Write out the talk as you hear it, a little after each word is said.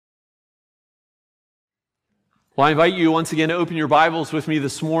Well, I invite you once again to open your Bibles with me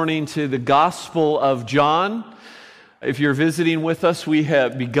this morning to the Gospel of John. If you're visiting with us, we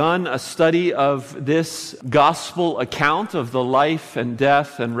have begun a study of this gospel account of the life and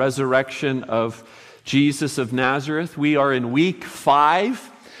death and resurrection of Jesus of Nazareth. We are in week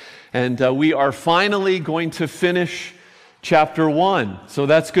 5, and we are finally going to finish chapter 1. So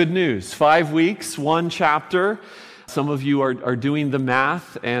that's good news. 5 weeks, 1 chapter. Some of you are doing the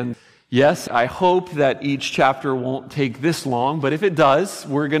math, and yes, I hope that each chapter won't take this long, but if it does,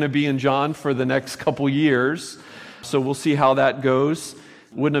 we're going to be in John for the next couple years. So we'll see how that goes.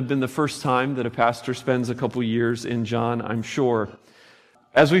 Wouldn't have been the first time that a pastor spends a couple years in John, I'm sure.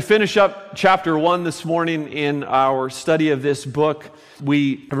 As we finish up chapter 1 this morning in our study of this book,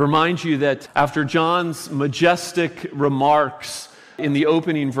 we remind you that after John's majestic remarks in the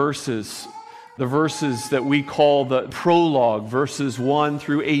opening verses, the verses that we call the prologue, verses 1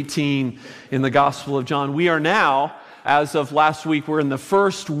 through 18 in the Gospel of John, we are now, as of last week, we're in the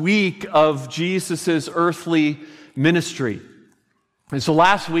first week of Jesus' earthly ministry. And so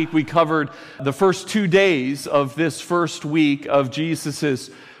last week we covered the first 2 days of this first week of Jesus'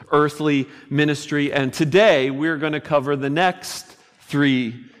 earthly ministry, and today we're going to cover the next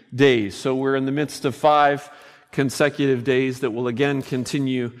 3 days. So we're in the midst of 5 consecutive days that will again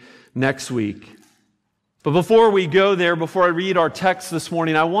continue next week. But before we go there, before I read our text this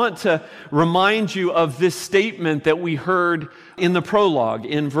morning, I want to remind you of this statement that we heard in the prologue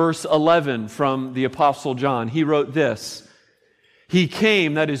in verse 11 from the Apostle John. He wrote this: He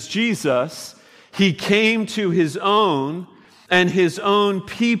came, that is Jesus, He came to His own, and His own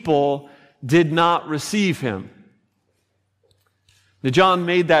people did not receive Him. Now, John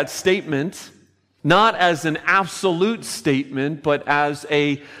made that statement not as an absolute statement, but as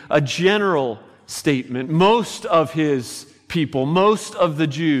a general statement. Most of his people, most of the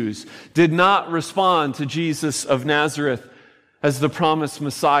Jews, did not respond to Jesus of Nazareth as the promised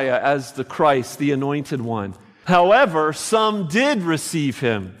Messiah, as the Christ, the Anointed One. However, some did receive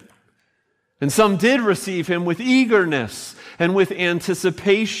Him. And some did receive Him with eagerness and with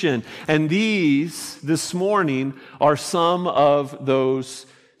anticipation. And these, this morning, are some of those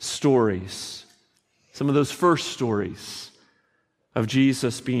stories. Some of those first stories of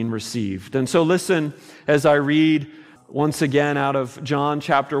Jesus being received. And so listen as I read once again out of John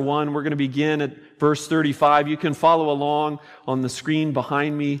chapter 1. We're going to begin at verse 35. You can follow along on the screen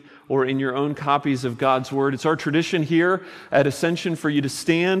behind me or in your own copies of God's Word. It's our tradition here at Ascension for you to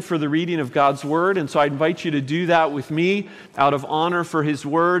stand for the reading of God's Word. And so I invite you to do that with me out of honor for His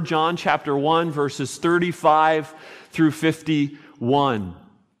Word. John chapter 1, verses 35 through 51.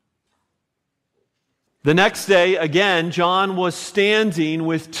 The next day, again, John was standing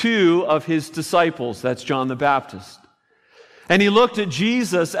with 2 of his disciples. That's John the Baptist. And he looked at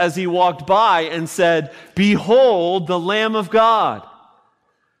Jesus as he walked by and said, "Behold, the Lamb of God."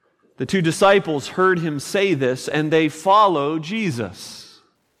 The 2 disciples heard him say this, and they followed Jesus.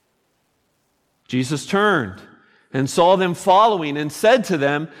 Jesus turned and saw them following and said to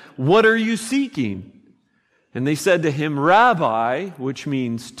them, "What are you seeking?" And they said to him, "Rabbi," which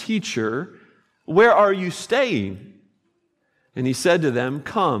means teacher, "where are you staying?" And he said to them,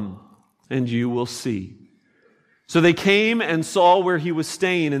 "Come, and you will see." So they came and saw where he was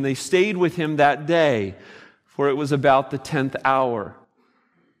staying, and they stayed with him that day, for it was about the 10th hour.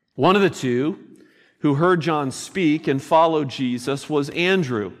 One of the 2 who heard John speak and followed Jesus was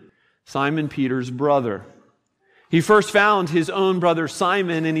Andrew, Simon Peter's brother. He first found his own brother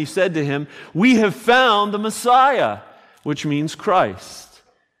Simon, and he said to him, "We have found the Messiah," which means Christ.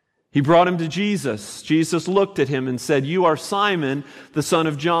 He brought him to Jesus. Jesus looked at him and said, "You are Simon, the son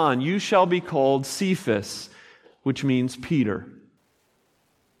of John. You shall be called Cephas," which means Peter.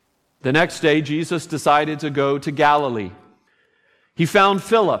 The next day, Jesus decided to go to Galilee. He found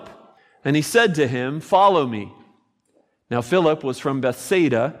Philip, and he said to him, "Follow me." Now Philip was from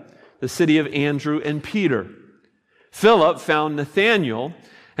Bethsaida, the city of Andrew and Peter. Philip found Nathanael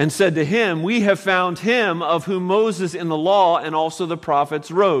and said to him, "We have found him of whom Moses in the law and also the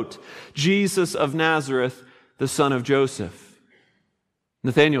prophets wrote, Jesus of Nazareth, the son of Joseph."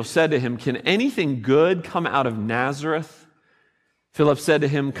 Nathanael said to him, "Can anything good come out of Nazareth?" Philip said to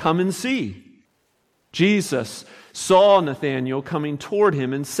him, "Come and see." Jesus saw Nathanael coming toward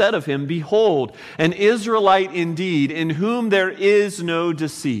him and said of him, "Behold, an Israelite indeed, in whom there is no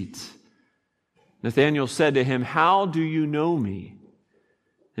deceit." Nathanael said to him, "How do you know me?"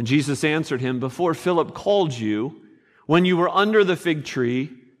 And Jesus answered him, "Before Philip called you, when you were under the fig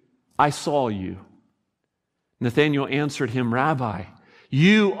tree, I saw you." Nathanael answered him, "Rabbi,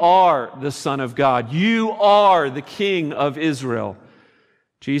 you are the Son of God. You are the King of Israel."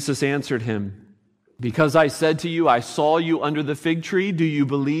 Jesus answered him, Because I said to you, I saw you under the fig tree, do you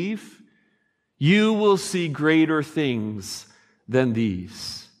believe? You will see greater things than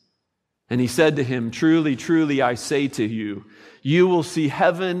these. And he said to him, truly, truly, I say to you, you will see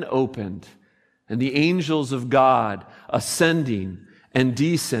heaven opened and the angels of God ascending and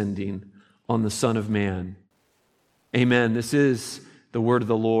descending on the Son of Man. Amen. This is the word of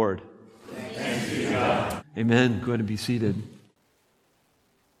the Lord. Thanks be to God. Amen. Go ahead and be seated.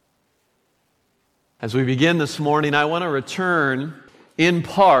 As we begin this morning, I want to return in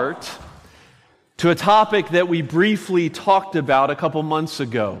part to a topic that we briefly talked about a couple months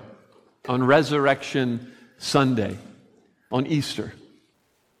ago on Resurrection Sunday, on Easter.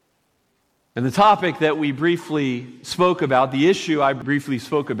 And the topic that we briefly spoke about, the issue I briefly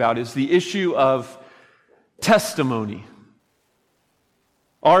spoke about, is the issue of testimony.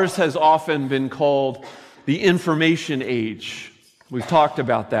 Ours has often been called the information age. We've talked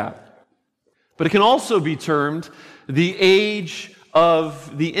about that. But it can also be termed the age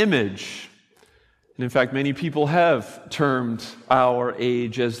of the image. And in fact, many people have termed our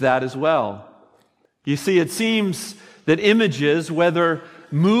age as that as well. You see, it seems that images, whether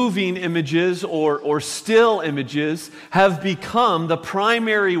moving images or still images, have become the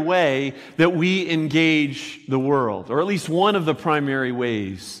primary way that we engage the world, or at least one of the primary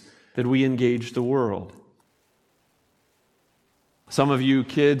ways that we engage the world. Some of you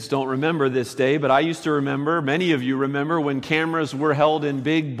kids don't remember this day, but I used to remember, many of you remember, when cameras were held in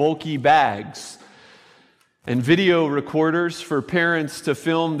big, bulky bags and video recorders for parents to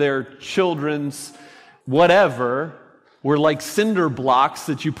film their children's whatever were like cinder blocks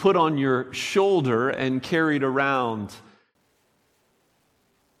that you put on your shoulder and carried around.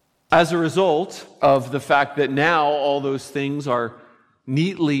 As a result of the fact that now all those things are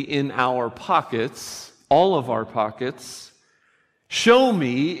neatly in our pockets, all of our pockets, show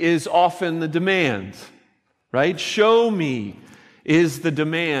me is often the demand, right? Show me is the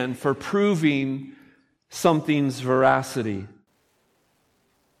demand for proving something's veracity.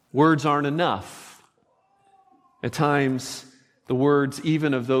 Words aren't enough. At times, the words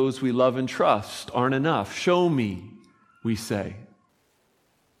even of those we love and trust aren't enough. Show me, we say.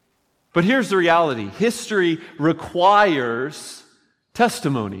 But here's the reality. History requires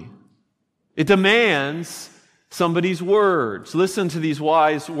testimony. It demands somebody's words. Listen to these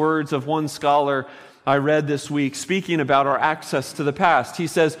wise words of one scholar I read this week speaking about our access to the past. He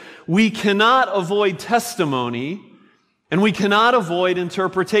says, we cannot avoid testimony and we cannot avoid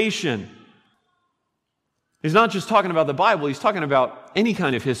interpretation. He's not just talking about the Bible, he's talking about any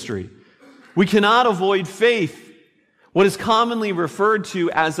kind of history. We cannot avoid faith. What is commonly referred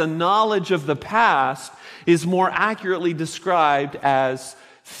to as a knowledge of the past is more accurately described as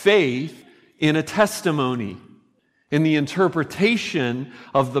faith in a testimony, in the interpretation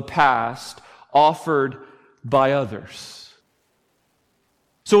of the past offered by others.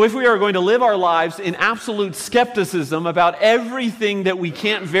 So if we are going to live our lives in absolute skepticism about everything that we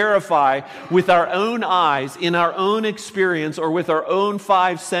can't verify with our own eyes, in our own experience, or with our own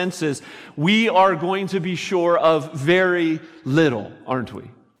five senses, we are going to be sure of very little, aren't we?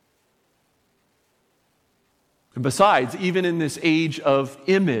 And besides, even in this age of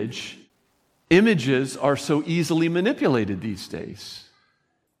images are so easily manipulated these days.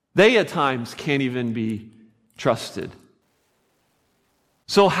 They at times can't even be trusted.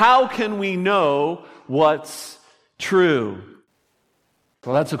 So how can we know what's true?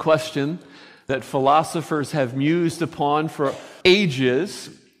 Well, that's a question that philosophers have mused upon for ages,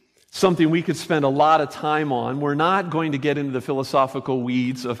 something we could spend a lot of time on. We're not going to get into the philosophical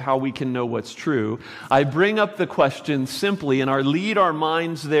weeds of how we can know what's true. I bring up the question simply, and lead our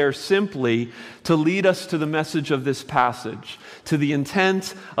minds there simply to lead us to the message of this passage, to the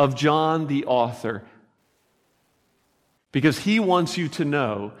intent of John the author. Because he wants you to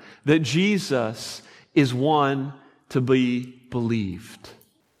know that Jesus is one to be believed.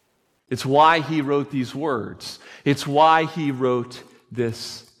 It's why he wrote these words. It's why he wrote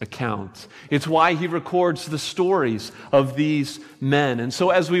this account. It's why he records the stories of these men. And so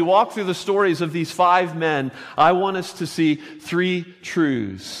as we walk through the stories of these five men, I want us to see three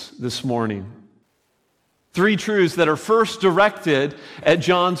truths this morning. Three truths that are first directed at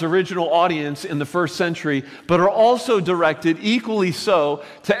John's original audience in the first century, but are also directed equally so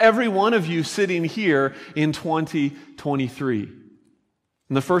to every one of you sitting here in 2023.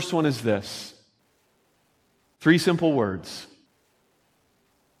 And the first one is this. Three simple words.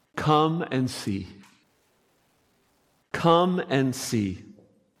 Come and see. Come and see.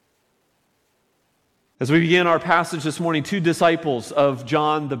 As we begin our passage this morning, two disciples of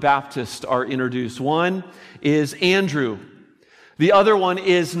John the Baptist are introduced. One is Andrew, The other one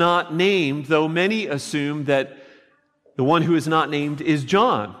is not named, though many assume that the one who is not named is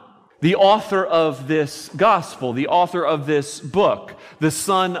John, the author of this gospel, the author of this book, the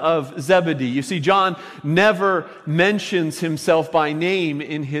son of Zebedee. You see, John never mentions himself by name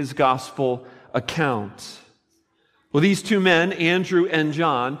in his gospel account. Well, these two men, Andrew and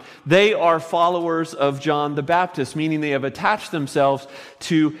John, they are followers of John the Baptist, meaning they have attached themselves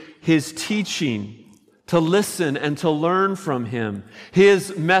to his teaching, to listen and to learn from him.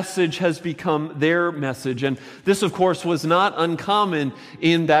 His message has become their message. And this, of course, was not uncommon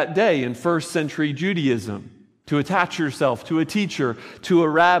in that day, in first century Judaism, to attach yourself to a teacher, to a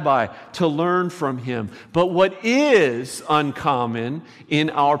rabbi, to learn from him. But what is uncommon in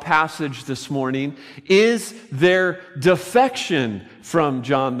our passage this morning is their defection from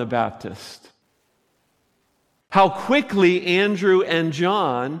John the Baptist. How quickly Andrew and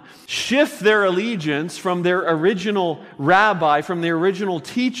John shift their allegiance from their original rabbi, from their original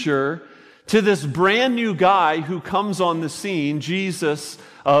teacher, to this brand new guy who comes on the scene, Jesus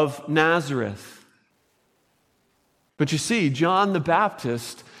of Nazareth. But you see, John the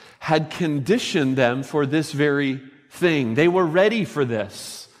Baptist had conditioned them for this very thing. They were ready for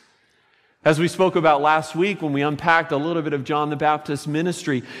this. As we spoke about last week when we unpacked a little bit of John the Baptist's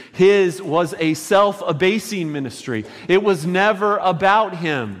ministry, his was a self-abasing ministry. It was never about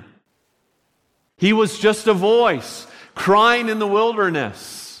him. He was just a voice crying in the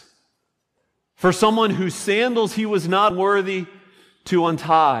wilderness for someone whose sandals he was not worthy to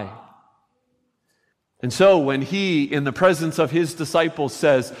untie. And so when he, in the presence of his disciples,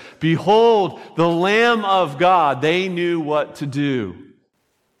 says, "Behold, the Lamb of God," they knew what to do.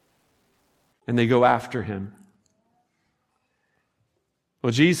 And they go after him.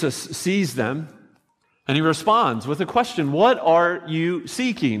 Well, Jesus sees them, and he responds with a question. What are you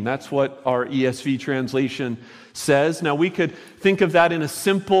seeking? That's what our ESV translation says. Now, we could think of that in a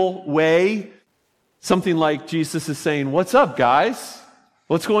simple way. Something like Jesus is saying, "What's up, guys?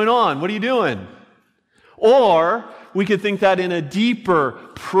 What's going on? What are you doing?" Or we could think that in a deeper,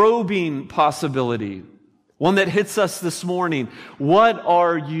 probing possibility. One that hits us this morning. What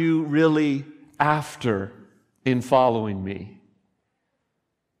are you really after in following me?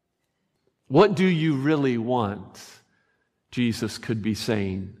 What do you really want? Jesus could be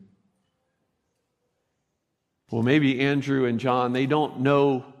saying. Well, maybe Andrew and John, they don't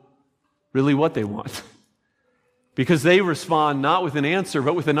know really what they want. Because they respond not with an answer,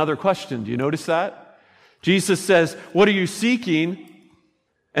 but with another question. Do you notice that? Jesus says, "What are you seeking?"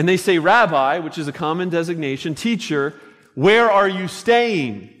 And they say, "Rabbi," which is a common designation, "Teacher, where are you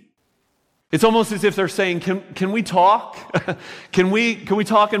staying?" It's almost as if they're saying, can we talk? Can we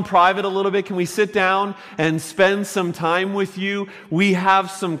talk in private a little bit? Can we sit down and spend some time with you? We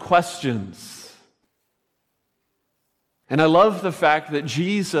have some questions. And I love the fact that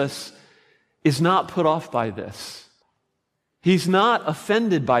Jesus is not put off by this. He's not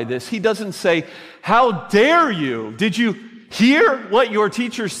offended by this. He doesn't say, "How dare you? Did you hear what your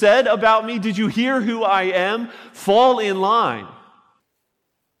teacher said about me? Did you hear who I am? Fall in line."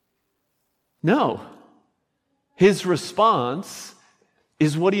 No. His response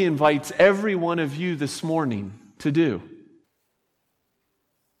is what he invites every one of you this morning to do.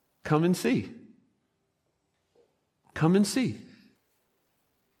 Come and see. Come and see.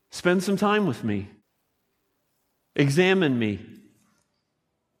 Spend some time with me. Examine me.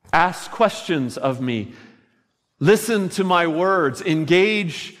 Ask questions of me. Listen to my words.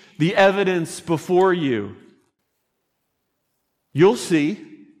 Engage the evidence before you. You'll see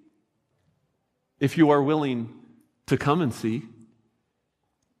if you are willing to come and see.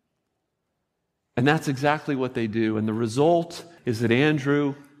 And that's exactly what they do. And the result is that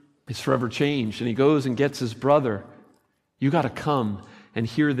Andrew is forever changed. And he goes and gets his brother. You got to come and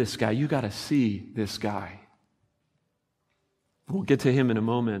hear this guy. You got to see this guy. We'll get to him in a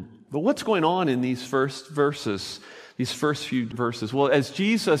moment. But what's going on in these first verses? These first few verses. Well, as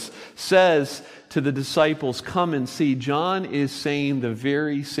Jesus says to the disciples, "Come and see," John is saying the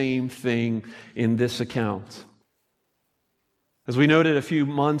very same thing in this account. As we noted a few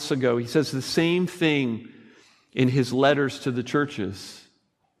months ago, he says the same thing in his letters to the churches.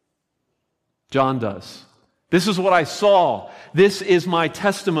 John does. This is what I saw. This is my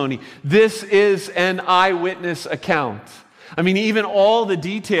testimony. This is an eyewitness account. I mean, even all the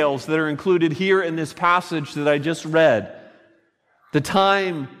details that are included here in this passage that I just read. The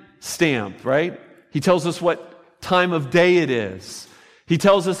time stamp, right? He tells us what time of day it is. He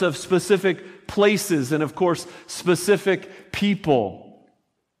tells us of specific places and, of course, specific people.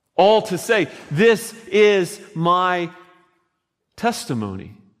 All to say, this is my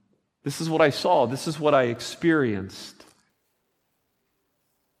testimony. This is what I saw. This is what I experienced.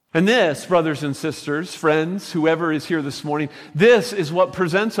 And this, brothers and sisters, friends, whoever is here this morning, this is what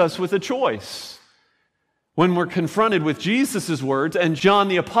presents us with a choice. When we're confronted with Jesus' words and John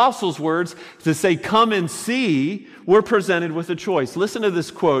the Apostle's words to say, come and see, we're presented with a choice. Listen to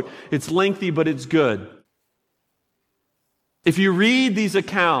this quote. It's lengthy, but it's good. If you read these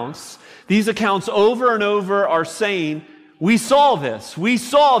accounts over and over are saying, we saw this, we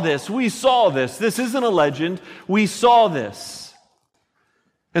saw this, we saw this. This isn't a legend. We saw this.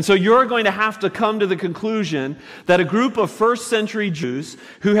 And so you're going to have to come to the conclusion that a group of first century Jews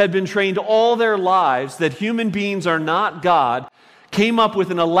who had been trained all their lives that human beings are not God came up with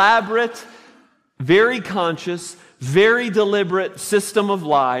an elaborate, very conscious, very deliberate system of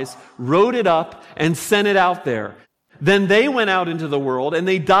lies, wrote it up, and sent it out there. Then they went out into the world and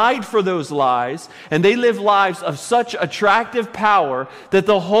they died for those lies, and they lived lives of such attractive power that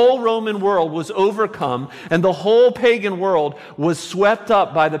the whole Roman world was overcome and the whole pagan world was swept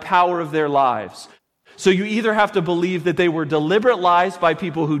up by the power of their lives. So you either have to believe that they were deliberate lies by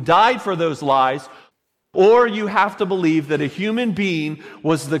people who died for those lies, or you have to believe that a human being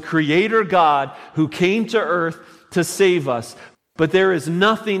was the creator God who came to earth to save us. But there is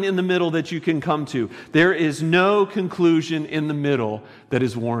nothing in the middle that you can come to. There is no conclusion in the middle that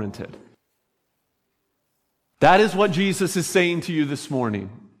is warranted. That is what Jesus is saying to you this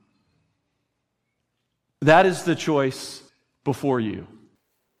morning. That is the choice before you.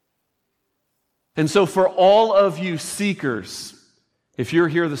 And so for all of you seekers, if you're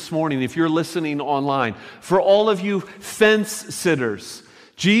here this morning, if you're listening online, for all of you fence sitters,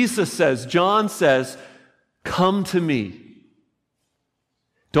 Jesus says, John says, come to me.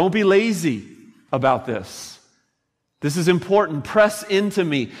 Don't be lazy about this. This is important. Press into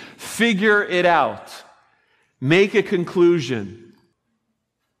me. Figure it out. Make a conclusion.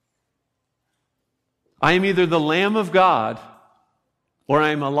 I am either the Lamb of God or I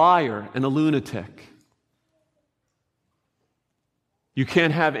am a liar and a lunatic. You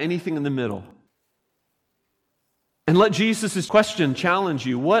can't have anything in the middle. And let Jesus' question challenge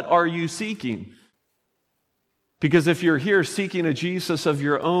you. What are you seeking? Because if you're here seeking a Jesus of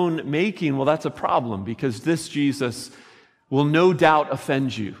your own making, well, that's a problem, because this Jesus will no doubt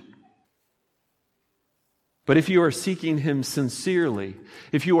offend you. But if you are seeking him sincerely,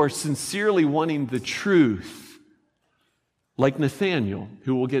 if you are sincerely wanting the truth, like Nathanael,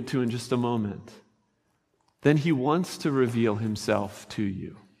 who we'll get to in just a moment, then he wants to reveal himself to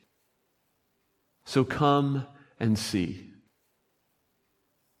you. So come and see.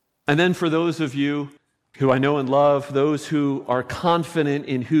 And then for those of you who I know and love, those who are confident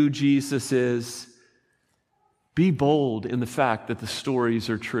in who Jesus is, be bold in the fact that the stories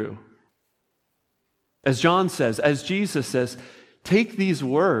are true. As John says, as Jesus says, take these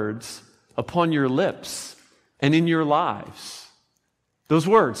words upon your lips and in your lives. Those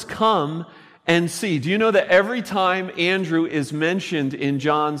words, come and see. Do you know that every time Andrew is mentioned in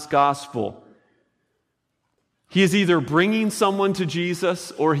John's gospel, he is either bringing someone to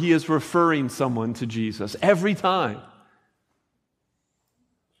Jesus or he is referring someone to Jesus. Every time.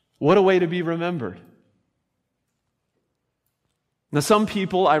 What a way to be remembered. Now, some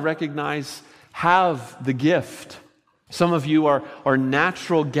people, I recognize, have the gift. Some of you are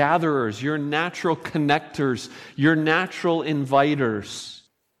natural gatherers. You're natural connectors. You're natural inviters.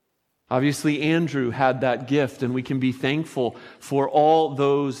 Obviously, Andrew had that gift, and we can be thankful for all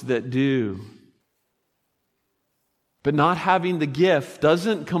those that do. But not having the gift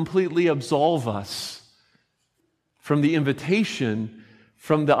doesn't completely absolve us from the invitation,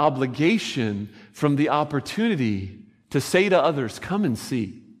 from the obligation, from the opportunity to say to others, come and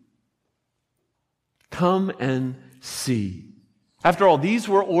see. Come and see. After all, these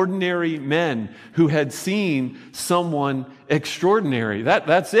were ordinary men who had seen someone extraordinary.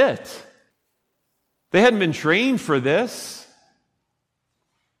 That's it. They hadn't been trained for this.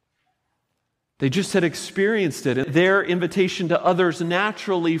 They just had experienced it. And their invitation to others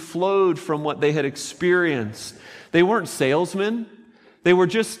naturally flowed from what they had experienced. They weren't salesmen. They were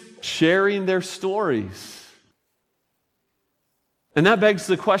just sharing their stories. And that begs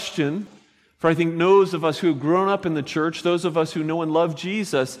the question, for I think those of us who have grown up in the church, those of us who know and love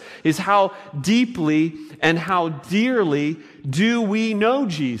Jesus, is how deeply and how dearly do we know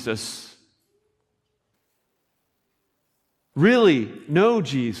Jesus? Really know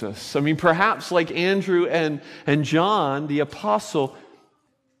Jesus. I mean, perhaps like Andrew and John, the apostle,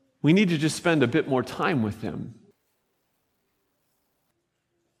 we need to just spend a bit more time with him.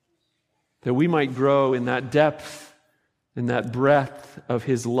 That we might grow in that depth, in that breadth of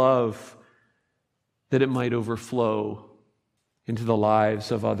his love, that it might overflow into the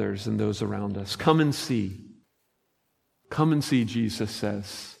lives of others and those around us. Come and see. Come and see, Jesus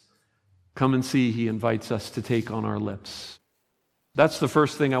says. Come and see, he invites us to take on our lips. That's the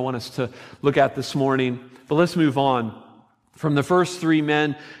first thing I want us to look at this morning. But let's move on from the first three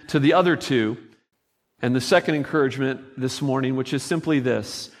men to the other two. And the second encouragement this morning, which is simply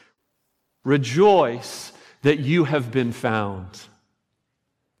this: rejoice that you have been found.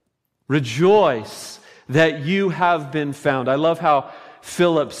 Rejoice that you have been found. I love how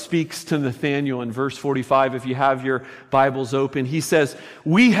Philip speaks to Nathanael in verse 45. If you have your Bibles open, he says,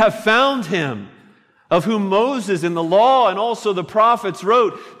 "We have found him, of whom Moses in the law and also the prophets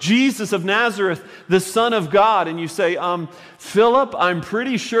wrote, Jesus of Nazareth, the Son of God." And you say, Philip, I'm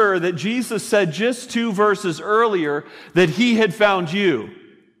pretty sure that Jesus said just 2 verses earlier that he had found you.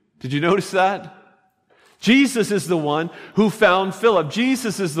 Did you notice that? Jesus is the one who found Philip.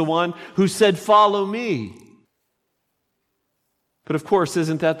 Jesus is the one who said, "Follow me." But of course,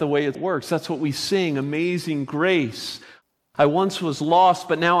 isn't that the way it works? That's what we sing, Amazing Grace. I once was lost,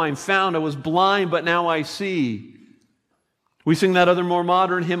 but now I'm found. I was blind, but now I see. We sing that other more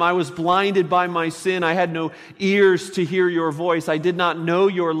modern hymn, I was blinded by my sin. I had no ears to hear your voice. I did not know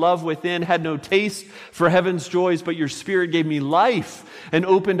your love within, had no taste for heaven's joys, but your Spirit gave me life and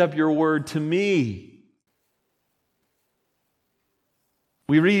opened up your word to me.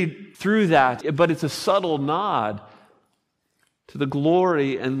 We read through that, but it's a subtle nod to the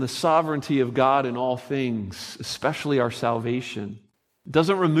glory and the sovereignty of God in all things, especially our salvation. It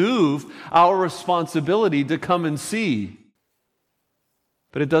doesn't remove our responsibility to come and see,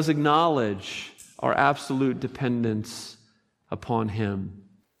 but it does acknowledge our absolute dependence upon Him.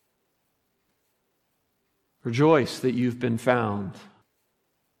 Rejoice that you've been found.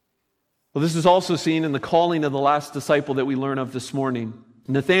 Well, this is also seen in the calling of the last disciple that we learn of this morning.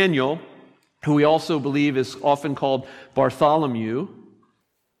 Nathanael, who we also believe is often called Bartholomew.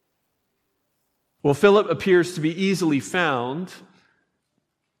 Well, Philip appears to be easily found,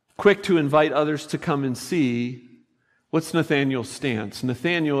 quick to invite others to come and see. What's Nathanael's stance?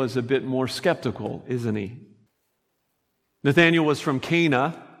 Nathanael is a bit more skeptical, isn't he? Nathanael was from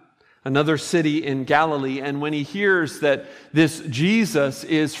Cana, another city in Galilee, and when he hears that this Jesus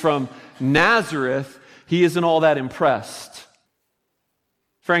is from Nazareth, he isn't all that impressed.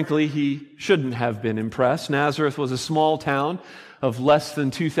 Frankly, he shouldn't have been impressed. Nazareth was a small town of less than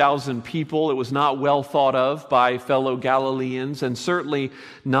 2,000 people. It was not well thought of by fellow Galileans, and certainly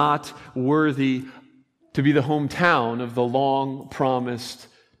not worthy to be the hometown of the long-promised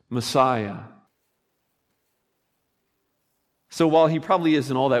Messiah. So while he probably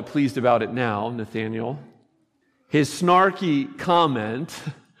isn't all that pleased about it now, Nathanael, his snarky comment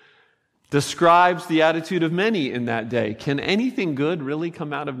describes the attitude of many in that day. Can anything good really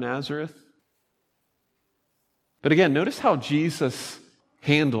come out of Nazareth? But again, notice how Jesus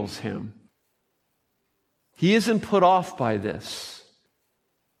handles him. He isn't put off by this.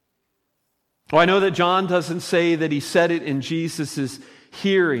 Oh, I know that John doesn't say that he said it in Jesus'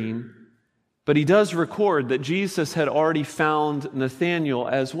 hearing, but he does record that Jesus had already found Nathanael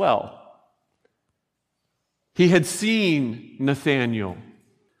as well. He had seen Nathanael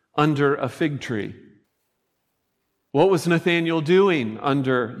under a fig tree. What was Nathanael doing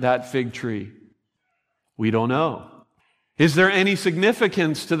under that fig tree? We don't know. Is there any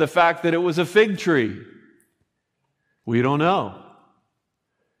significance to the fact that it was a fig tree? We don't know.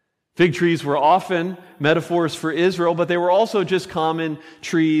 Fig trees were often metaphors for Israel, but they were also just common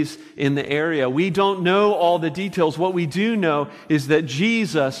trees in the area. We don't know all the details. What we do know is that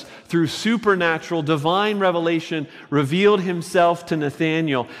Jesus, through supernatural, divine revelation, revealed himself to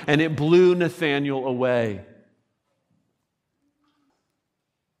Nathanael, and it blew Nathanael away.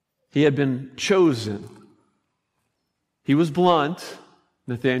 He had been chosen. He was blunt,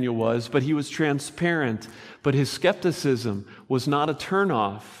 Nathanael was, but he was transparent. But his skepticism was not a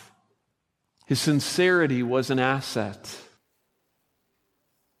turnoff. His sincerity was an asset.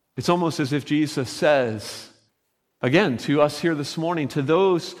 It's almost as if Jesus says, again, to us here this morning, to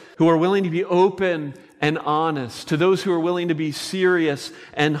those who are willing to be open and honest, to those who are willing to be serious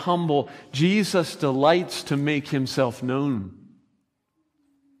and humble, Jesus delights to make himself known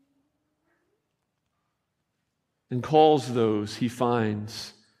and calls those he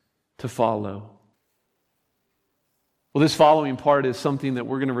finds to follow. Well, this following part is something that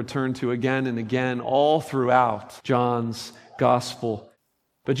we're going to return to again and again all throughout John's gospel.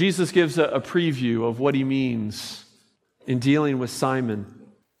 But Jesus gives a preview of what he means in dealing with Simon.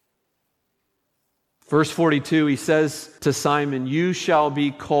 Verse 42, he says to Simon, "You shall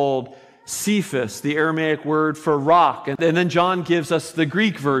be called Cephas," the Aramaic word for rock. And then John gives us the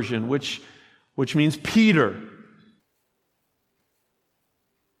Greek version, which means Peter.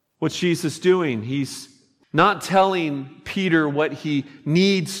 What's Jesus doing? He's not telling Peter what he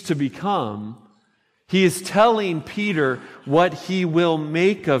needs to become. He is telling Peter what he will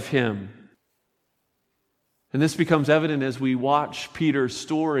make of him. And this becomes evident as we watch Peter's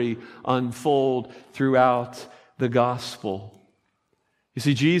story unfold throughout the gospel. You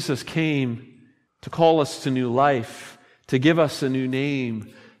see, Jesus came to call us to new life, to give us a new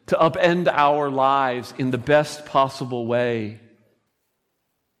name, to upend our lives in the best possible way.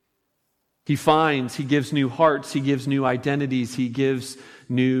 He gives new hearts, He gives new identities, He gives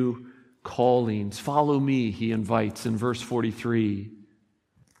new callings. Follow me, He invites in verse 43.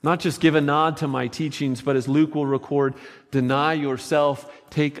 Not just give a nod to my teachings, but as Luke will record, deny yourself,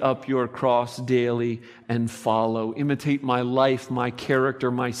 take up your cross daily and follow. Imitate my life, my character,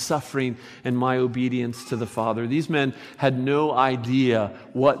 my suffering, and my obedience to the Father. These men had no idea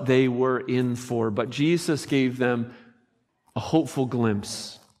what they were in for, but Jesus gave them a hopeful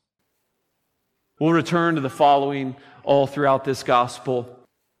glimpse. We'll return to the following all throughout this gospel.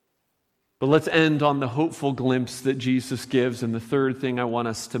 But let's end on the hopeful glimpse that Jesus gives. And the third thing I want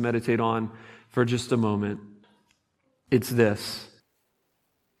us to meditate on for just a moment, it's this.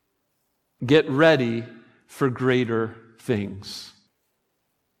 Get ready for greater things.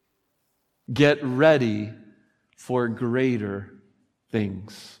 Get ready for greater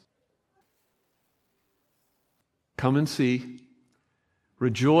things. Come and see.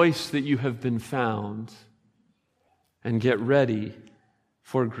 Rejoice that you have been found, and get ready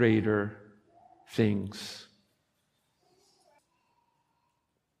for greater things.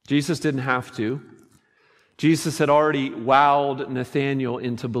 Jesus didn't have to. Jesus had already wowed Nathanael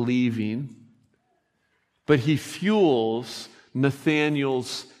into believing, but he fuels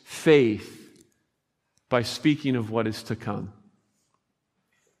Nathanael's faith by speaking of what is to come.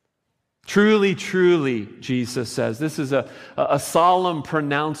 Truly, truly, Jesus says. This is a solemn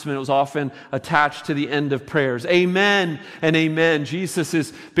pronouncement. It was often attached to the end of prayers. Amen and amen. Jesus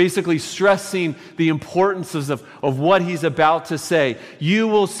is basically stressing the importance of what he's about to say. You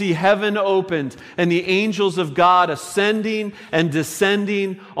will see heaven opened and the angels of God ascending and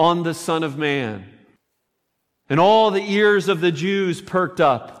descending on the Son of Man. And all the ears of the Jews perked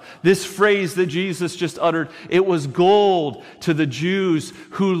up. This phrase that Jesus just uttered, it was gold to the Jews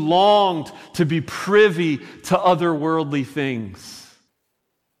who longed to be privy to otherworldly things.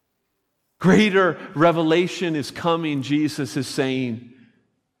 Greater revelation is coming, Jesus is saying.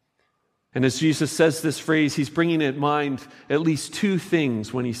 And as Jesus says this phrase, he's bringing in mind at least two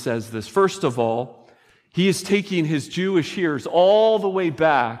things when he says this. First of all, he is taking his Jewish hearers all the way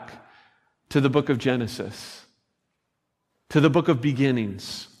back to the book of Genesis, to the book of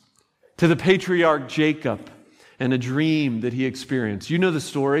beginnings, to the patriarch Jacob and a dream that he experienced. You know the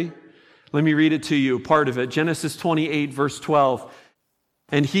story. Let me read it to you, part of it. Genesis 28, verse 12.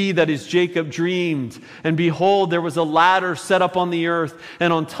 And he, that is Jacob, dreamed, and behold, there was a ladder set up on the earth,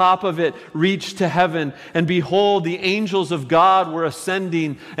 and on top of it reached to heaven. And behold, the angels of God were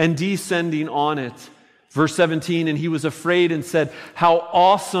ascending and descending on it. Verse 17, and he was afraid and said, how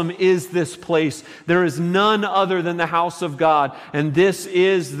awesome is this place? There is none other than the house of God, and this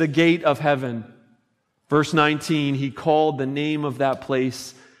is the gate of heaven. Verse 19, he called the name of that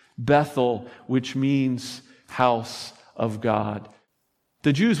place Bethel, which means house of God.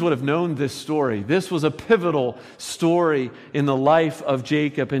 The Jews would have known this story. This was a pivotal story in the life of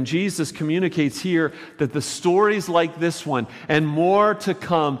Jacob. And Jesus communicates here that the stories like this one and more to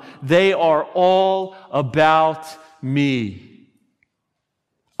come, they are all about me.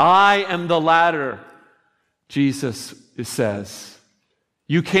 I am the ladder, Jesus says.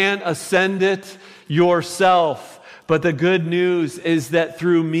 You can't ascend it yourself. But the good news is that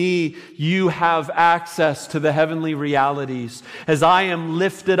through me, you have access to the heavenly realities. As I am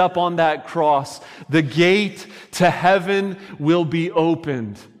lifted up on that cross, the gate to heaven will be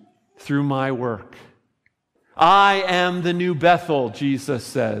opened through my work. I am the new Bethel, Jesus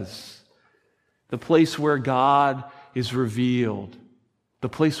says. The place where God is revealed. The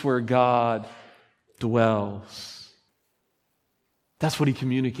place where God dwells. That's what he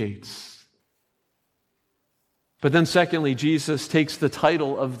communicates. But then secondly, Jesus takes the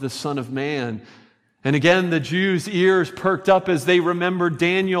title of the Son of Man. And again, the Jews' ears perked up as they remembered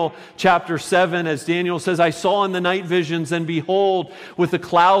Daniel chapter 7, as Daniel says, I saw in the night visions, and behold, with the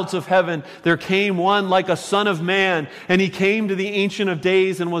clouds of heaven, there came one like a son of man, and he came to the Ancient of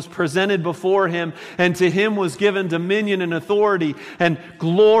Days and was presented before him, and to him was given dominion and authority and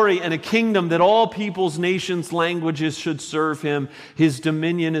glory and a kingdom that all peoples, nations, languages should serve him. His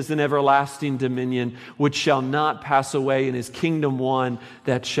dominion is an everlasting dominion which shall not pass away, and his kingdom one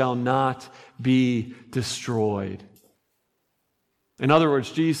that shall not be destroyed. In other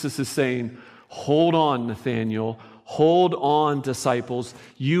words, Jesus is saying, Hold on, Nathanael. Hold on, disciples.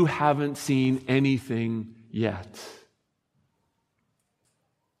 You haven't seen anything yet.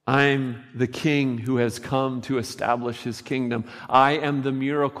 I'm the king who has come to establish his kingdom. I am the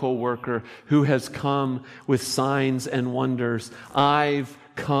miracle worker who has come with signs and wonders. I've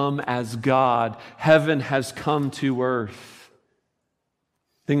come as God. Heaven has come to earth.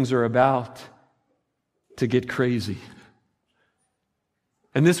 Things are about to get crazy.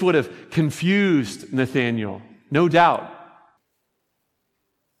 And this would have confused Nathanael, no doubt.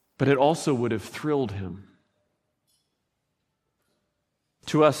 But it also would have thrilled him.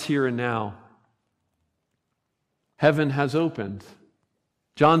 To us here and now, heaven has opened.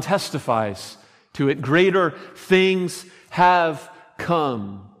 John testifies to it. Greater things have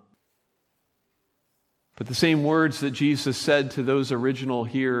come. But the same words that Jesus said to those original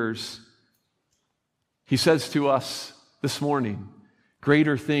hearers, he says to us this morning,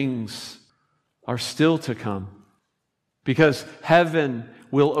 greater things are still to come, because heaven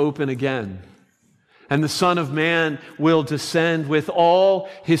will open again. And the Son of Man will descend with all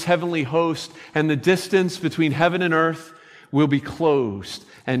his heavenly host, and the distance between heaven and earth will be closed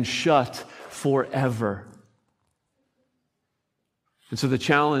and shut forever. And so the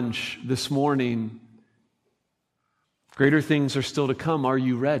challenge this morning, greater things are still to come. Are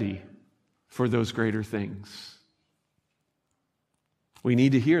you ready for those greater things? We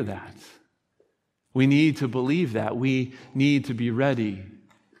need to hear that. We need to believe that. We need to be ready.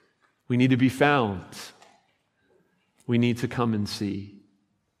 We need to be found. We need to come and see.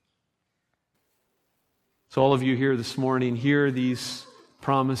 So all of you here this morning, hear these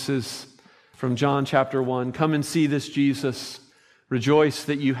promises from John chapter 1. Come and see this Jesus. Rejoice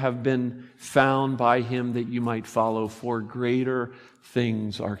that you have been found by him, that you might follow, for greater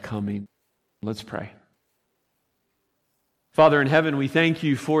things are coming. Let's pray. Father in heaven, we thank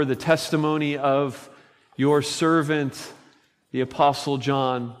you for the testimony of your servant, the Apostle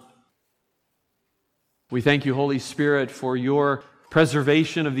John. We thank you, Holy Spirit, for your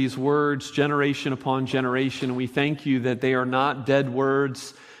preservation of these words, generation upon generation. We thank you that they are not dead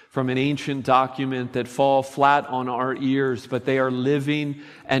words from an ancient document that fall flat on our ears, but they are living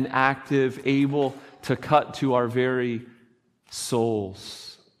and active, able to cut to our very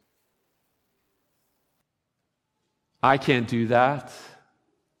souls. I can't do that.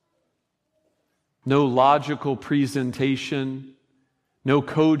 No logical presentation, no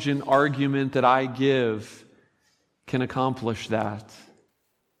cogent argument that I give can accomplish that.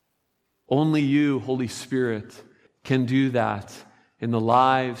 Only you, Holy Spirit, can do that in the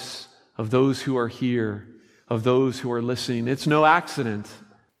lives of those who are here, of those who are listening. It's no accident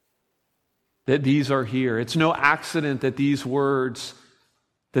that these are here. It's no accident that these words,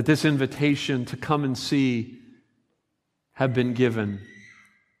 that this invitation to come and see have been given.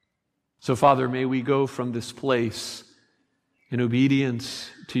 So, Father, may we go from this place in obedience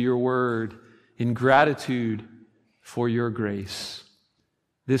to your word, in gratitude for your grace.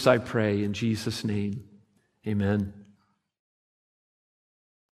 This I pray in Jesus' name. Amen.